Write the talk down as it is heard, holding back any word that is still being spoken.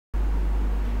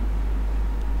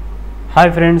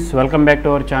Hi friends, welcome back to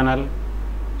our channel.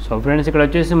 So friends, ఇక్కడ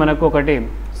వచ్చేసి మనకు ఒకటి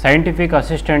scientific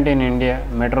assistant in India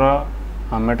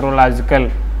meteorological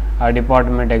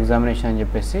department examination అని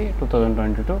చెప్పేసి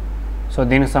 2022. సో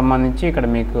దీనికి సంబంధించి ఇక్కడ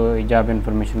మీకు ఈ జాబ్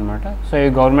ఇన్ఫర్మేషన్ అనమాట. సో ఈ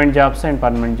government jobs and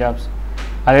permanent jobs,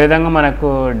 అదేవిధంగా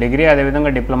మనకు డిగ్రీ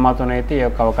అదేవిధంగా డిప్లొమాతోనైతే ఈ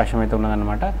యొక్క అవకాశం అయితే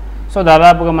ఉన్నదన్నమాట. సో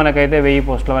దాదాపుగా మనకైతే 1000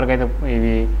 పోస్టుల వరకు అయితే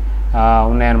ఇవి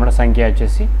ఉన్నాయన్నమాట సంఖ్య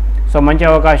వచ్చేసి. సో మంచి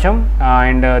అవకాశం.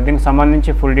 అండ్ దీనికి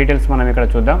సంబంధించి ఫుల్ డీటెయిల్స్ మనం ఇక్కడ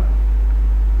చూద్దాం.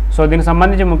 సో దీనికి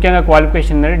సంబంధించి ముఖ్యంగా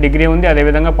క్వాలిఫికేషన్ ఏంటంటే డిగ్రీ ఉంది,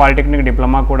 అదేవిధంగా పాలిటెక్నిక్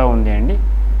డిప్లొమా కూడా ఉంది అండి.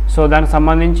 సో దానికి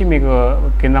సంబంధించి మీకు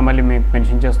కింద మళ్ళీ మీకు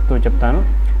మెన్షన్ చేస్తూ చెప్తాను.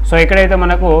 సో ఇక్కడైతే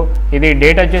మనకు ఇది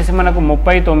డేట్ వచ్చేసి మనకు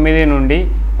 39 నుండి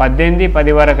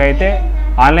 18/10 వరకు అయితే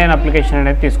ఆన్లైన్ అప్లికేషన్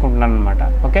అనేది తీసుకుంటున్నాను అనమాట.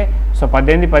 ఓకే, సో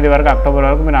 18/10 వరకు అక్టోబర్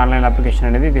వరకు మీరు ఆన్లైన్ అప్లికేషన్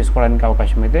అనేది తీసుకోవడానికి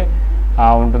అవకాశం అయితే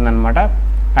ఉంటుందన్నమాట.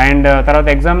 అండ్ తర్వాత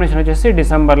ఎగ్జామినేషన్ వచ్చేసి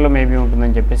డిసెంబర్లో మేబీ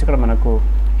ఉంటుందని చెప్పేసి ఇక్కడ మనకు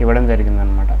ఇవ్వడం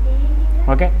జరిగిందనమాట.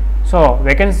 ఓకే, సో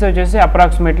వేకెన్సీ వచ్చేసి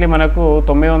అప్రాక్సిమేట్లీ మనకు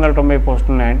 990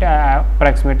 పోస్టులు ఉన్నాయంటే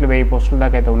అప్రాక్సిమేట్లీ 1000 పోస్టుల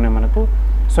దాకా అయితే ఉన్నాయి మనకు.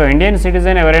 సో ఇండియన్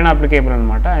సిటిజన్ ఎవరైనా అప్లికేబుల్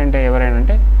అనమాట. అంటే ఎవరైనా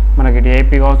అంటే మనకి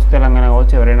ఏపీ కావచ్చు, తెలంగాణ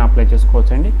కావచ్చు, ఎవరైనా అప్లై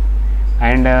చేసుకోవచ్చు అండి.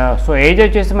 అండ్ సో ఏజ్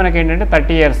వచ్చేసి మనకి ఏంటంటే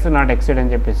 30 years నాట్ ఎక్సీడ్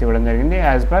అని చెప్పేసి ఇవ్వడం జరిగింది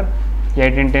యాజ్ పర్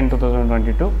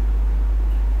 18/10/2022.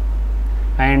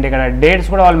 అండ్ ఇక్కడ డేట్స్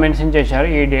కూడా వాళ్ళు మెన్షన్ చేశారు.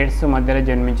 ఈ డేట్స్ మధ్యలో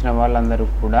జన్మించిన వాళ్ళందరూ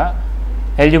కూడా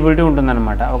ఎలిజిబిలిటీ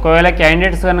ఉంటుందన్నమాట. ఒకవేళ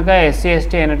క్యాండిడేట్స్ కనుక SC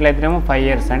ST అయినట్లయితేనేమో 5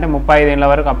 years అంటే 35 ఏళ్ళ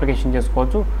వరకు అప్లికేషన్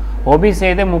చేసుకోవచ్చు. ఓబీసీ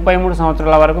అయితే 33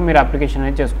 సంవత్సరాల వరకు మీరు అప్లికేషన్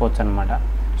అనేది చేసుకోవచ్చు అనమాట.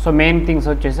 సో మెయిన్ థింగ్స్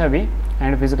వచ్చేసి అవి.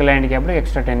 అండ్ ఫిజికల్ హ్యాండిక్యాప్లో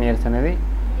ఎక్స్ట్రా 10 years అనేది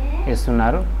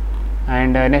ఇస్తున్నారు.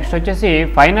 అండ్ నెక్స్ట్ వచ్చేసి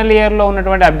ఫైనల్ ఇయర్లో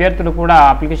ఉన్నటువంటి అభ్యర్థులు కూడా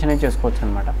అప్లికేషన్ అనేది చేసుకోవచ్చు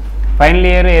అనమాట. ఫైనల్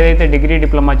ఇయర్ ఏదైతే డిగ్రీ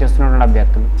డిప్లొమా చేస్తున్నటువంటి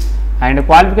అభ్యర్థులు. అండ్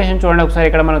క్వాలిఫికేషన్ చూడండి ఒకసారి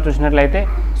ఇక్కడ మనం చూసినట్లయితే.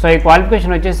 సో ఈ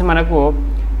క్వాలిఫికేషన్ వచ్చేసి మనకు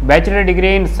బ్యాచిలర్ డిగ్రీ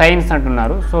ఇన్ సైన్స్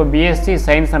అంటున్నారు. సో BSc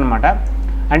సైన్స్ అనమాట.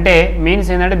 అంటే మీన్స్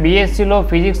ఏంటంటే BScలో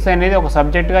ఫిజిక్స్ అనేది ఒక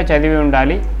సబ్జెక్ట్గా చదివి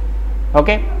ఉండాలి.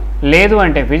 ఓకే, లేదు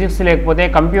అంటే ఫిజిక్స్ లేకపోతే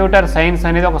కంప్యూటర్ సైన్స్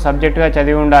అనేది ఒక సబ్జెక్ట్గా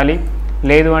చదివి ఉండాలి.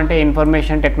 లేదు అంటే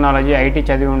ఇన్ఫర్మేషన్ టెక్నాలజీ IT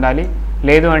చదివి ఉండాలి.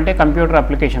 లేదు అంటే కంప్యూటర్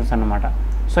అప్లికేషన్స్ అన్నమాట.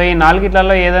 సో ఈ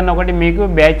 4 ఏదైనా ఒకటి మీకు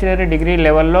బ్యాచిలర్ డిగ్రీ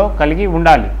లెవెల్లో కలిగి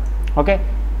ఉండాలి.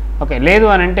 ఓకే, లేదు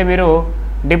అని అంటే మీరు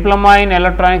diploma in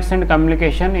electronics and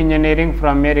communication engineering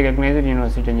from A recognised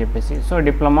university అని చెప్పేసి. So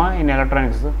diploma in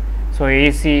electronics, so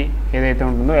AC ఏదైతే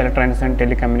ఉంటుందో ఎలక్ట్రానిక్స్ అండ్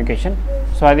టెలికమ్యూనికేషన్,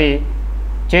 సో అది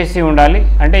చేసి ఉండాలి.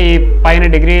 అంటే ఈ పైన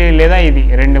డిగ్రీ లేదా ఇది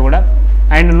రెండు కూడా.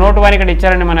 అండ్ నోట్ 1 ఇక్కడ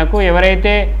ఇచ్చారండి మనకు.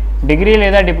 ఎవరైతే డిగ్రీ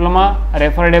లేదా డిప్లొమా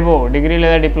రెఫర్డ్ అబోవ్, డిగ్రీ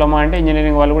లేదా డిప్లొమా అంటే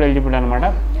ఇంజనీరింగ్ వాళ్ళు కూడా ఎలిజిబుల్ అనమాట.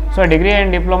 సో డిగ్రీ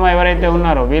అండ్ డిప్లొమా ఎవరైతే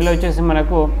ఉన్నారో వీళ్ళు వచ్చేసి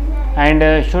మనకు అండ్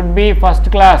షుడ్ బి ఫస్ట్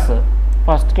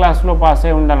క్లాస్లో పాస్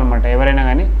అయి ఉండాలన్నమాట. ఎవరైనా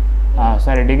కానీ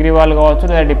సరే డిగ్రీ వాళ్ళు కావచ్చు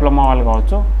లేదా డిప్లొమా వాళ్ళు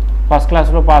కావచ్చు, ఫస్ట్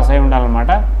క్లాస్లో పాస్ అయి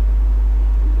ఉండాలన్నమాట.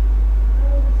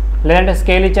 లేదంటే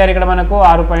స్కేల్ ఇచ్చారు ఇక్కడ మనకు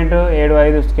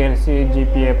 6.75 స్కేల్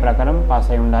GPA ప్రకారం పాస్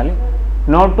అయి ఉండాలి.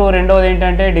 నోట్ 2 రెండవది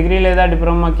ఏంటంటే డిగ్రీ లేదా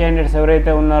డిప్లొమా క్యాండిడేట్స్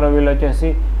ఎవరైతే ఉన్నారో వీళ్ళు వచ్చేసి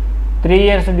 3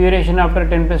 years duration after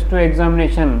 10+2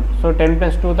 examination. So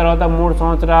 10+2 తర్వాత 3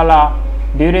 సంవత్సరాల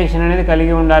డ్యూరేషన్ అనేది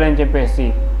కలిగి ఉండాలని చెప్పేసి.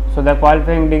 సో ద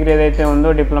క్వాలిఫైయింగ్ డిగ్రీ ఏదైతే ఉందో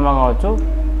డిప్లొమా కావచ్చు,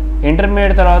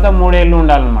 ఇంటర్మీడియట్ తర్వాత 3 ఏళ్ళు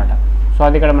ఉండాలన్నమాట. సో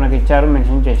అది ఇక్కడ మనకి ఇచ్చారు,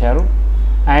 మెన్షన్ చేశారు.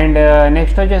 అండ్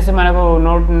నెక్స్ట్ వచ్చేసి మనకు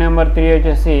నోట్ నెంబర్ 3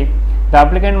 వచ్చేసి the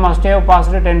applicant must have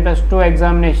passed 10+2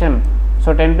 examination. So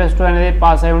 10+2 అనేది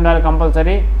పాస్ అయి ఉండాలి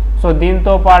కంపల్సరీ. సో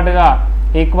దీంతో పాటుగా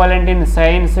equivalent in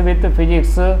science with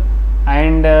physics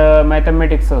and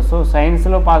mathematics. So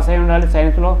సైన్స్లో పాస్ అయి ఉండాలి.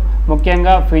 సైన్స్లో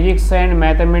ముఖ్యంగా ఫిజిక్స్ అండ్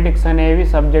మ్యాథమెటిక్స్ అనేవి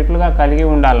సబ్జెక్టులుగా కలిగి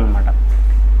ఉండాలన్నమాట.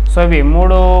 సో ఇవి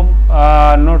 3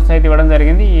 నోట్స్ అయితే ఇవ్వడం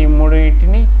జరిగింది. ఈ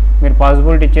 3 మీరు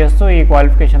పాసిబిలిటీ చేస్తూ ఈ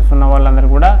క్వాలిఫికేషన్స్ ఉన్న వాళ్ళందరూ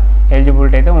కూడా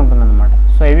ఎలిజిబిలిటీ అయితే ఉంటుందన్నమాట.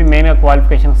 సో ఇవి మెయిన్గా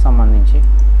క్వాలిఫికేషన్కి సంబంధించి.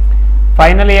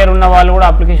 ఫైనల్ ఇయర్ ఉన్న వాళ్ళు కూడా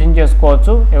అప్లికేషన్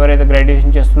చేసుకోవచ్చు. ఎవరైతే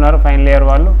గ్రాడ్యుయేషన్ చేస్తున్నారో ఫైనల్ ఇయర్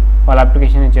వాళ్ళు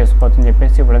అప్లికేషన్ చేసుకోవచ్చు అని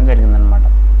చెప్పేసి ఇవ్వడం జరిగిందనమాట.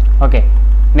 ఓకే,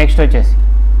 నెక్స్ట్ వచ్చేసి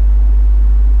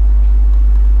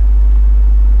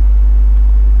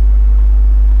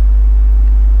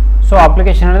సో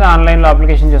అప్లికేషన్ అనేది ఆన్లైన్లో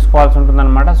అప్లికేషన్ చేసుకోవాల్సి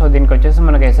ఉంటుందన్నమాట. సో దీనికి వచ్చేసి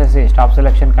మనకు SSC స్టాఫ్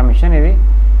సెలక్షన్ కమిషన్ ఇది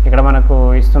ఇక్కడ మనకు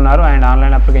ఇస్తున్నారు. అండ్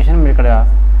ఆన్లైన్ అప్లికేషన్ మీరు ఇక్కడ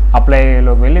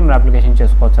అప్లైలోకి వెళ్ళి మీరు అప్లికేషన్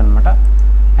చేసుకోవచ్చు అనమాట.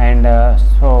 And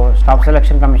so staff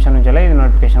selection commission నుంచి ఇది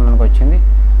నోటిఫికేషన్ మనకు వచ్చింది.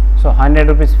 సో 100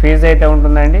 rupees ఫీజు అయితే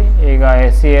ఉంటుందండి. ఇక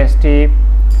SC ST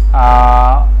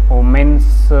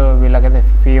ఉమెన్స్ వీళ్ళకైతే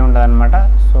ఫీ ఉండదన్నమాట.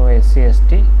 So SC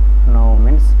ST no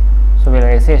women's. So వీళ్ళ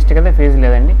SC STకి అయితే ఫీజు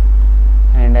లేదండి.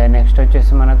 అండ్ నెక్స్ట్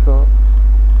వచ్చేసి మనకు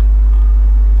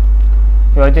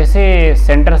ఇవి వచ్చేసి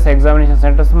సెంటర్స్, ఎగ్జామినేషన్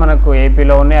సెంటర్స్ మనకు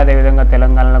ఏపీలో ఉన్నాయి, అదేవిధంగా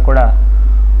తెలంగాణలో కూడా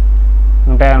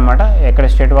ఉంటాయన్నమాట. ఎక్కడ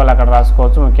స్టేట్ వాళ్ళు అక్కడ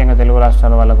రాసుకోవచ్చు, ముఖ్యంగా తెలుగు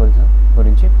రాష్ట్రాల వాళ్ళ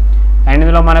గురించి. అండ్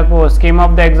ఇందులో మనకు స్కీమ్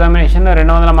ఆఫ్ ద ఎగ్జామినేషన్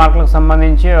 200 మార్కులకు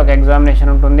సంబంధించి ఒక ఎగ్జామినేషన్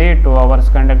ఉంటుంది, 2 hours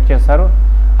కండక్ట్ చేస్తారు.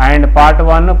 అండ్ పార్ట్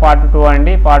 1 పార్ట్ 2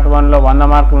 అండి. పార్ట్ 1లో 100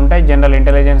 మార్కులు ఉంటాయి, general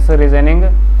intelligence, reasoning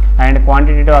and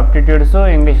quantitative అప్టిట్యూడ్స్,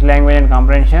 English language and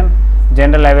comprehension,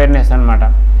 general awareness అనమాట.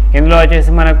 ఇందులో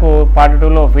వచ్చేసి మనకు పార్ట్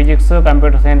 2లో physics,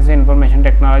 computer science, information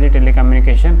technology,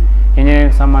 telecommunication,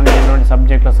 engineering సంబంధించినటువంటి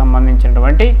సబ్జెక్టులకు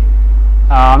సంబంధించినటువంటి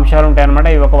అంశాలు ఉంటాయన్నమాట.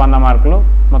 ఇవి ఒక 100 మార్కులు.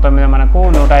 మొత్తం మీద మనకు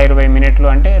 120 మినిట్లు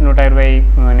అంటే 120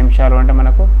 నిమిషాలు అంటే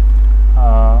మనకు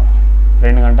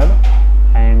 2 గంటలు.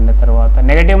 అండ్ తర్వాత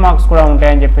నెగటివ్ మార్క్స్ కూడా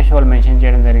ఉంటాయని చెప్పేసి వాళ్ళు మెన్షన్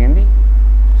చేయడం జరిగింది.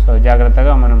 సో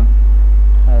జాగ్రత్తగా మనం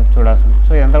చూడాల్సి ఉంది.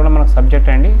 సో ఇదంతా కూడా మనకు సబ్జెక్ట్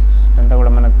అండి, ఇదంతా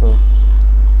కూడా మనకు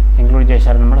ఇంక్లూడ్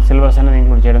చేశారనమాట, సిలబస్ అనేది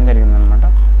ఇంక్లూడ్ చేయడం జరిగిందనమాట.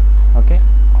 ఓకే,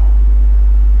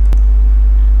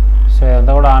 సో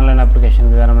ఇదంతా కూడా ఆన్లైన్ అప్లికేషన్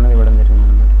విధానం అనేది ఇవ్వడం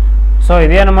జరిగిందనమాట. సో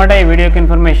ఇదే అనమాట ఈ వీడియోకి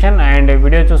ఇన్ఫర్మేషన్. అండ్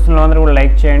వీడియో చూస్తున్న వాళ్ళందరూ కూడా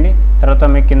లైక్ చేయండి. తర్వాత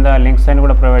మీకు కింద లింక్స్ అని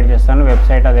కూడా ప్రొవైడ్ చేస్తాను,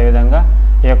 వెబ్సైట్ అదేవిధంగా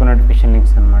ఈ యొక్క నోటిఫికేషన్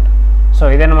లింక్స్ అనమాట. సో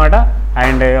ఇదనమాట.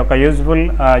 అండ్ ఒక యూజ్ఫుల్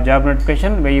జాబ్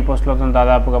నోటిఫికేషన్, 1000 పోస్టులతో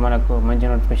దాదాపుగా మనకు మంచి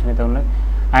నోటిఫికేషన్ అయితే ఉన్నది.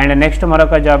 అండ్ నెక్స్ట్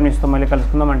మరొక జాబ్ న్యూస్తో మళ్ళీ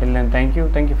కలుసుకుందాం. అంటే నేను థ్యాంక్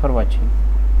యూ ఫర్ వాచింగ్.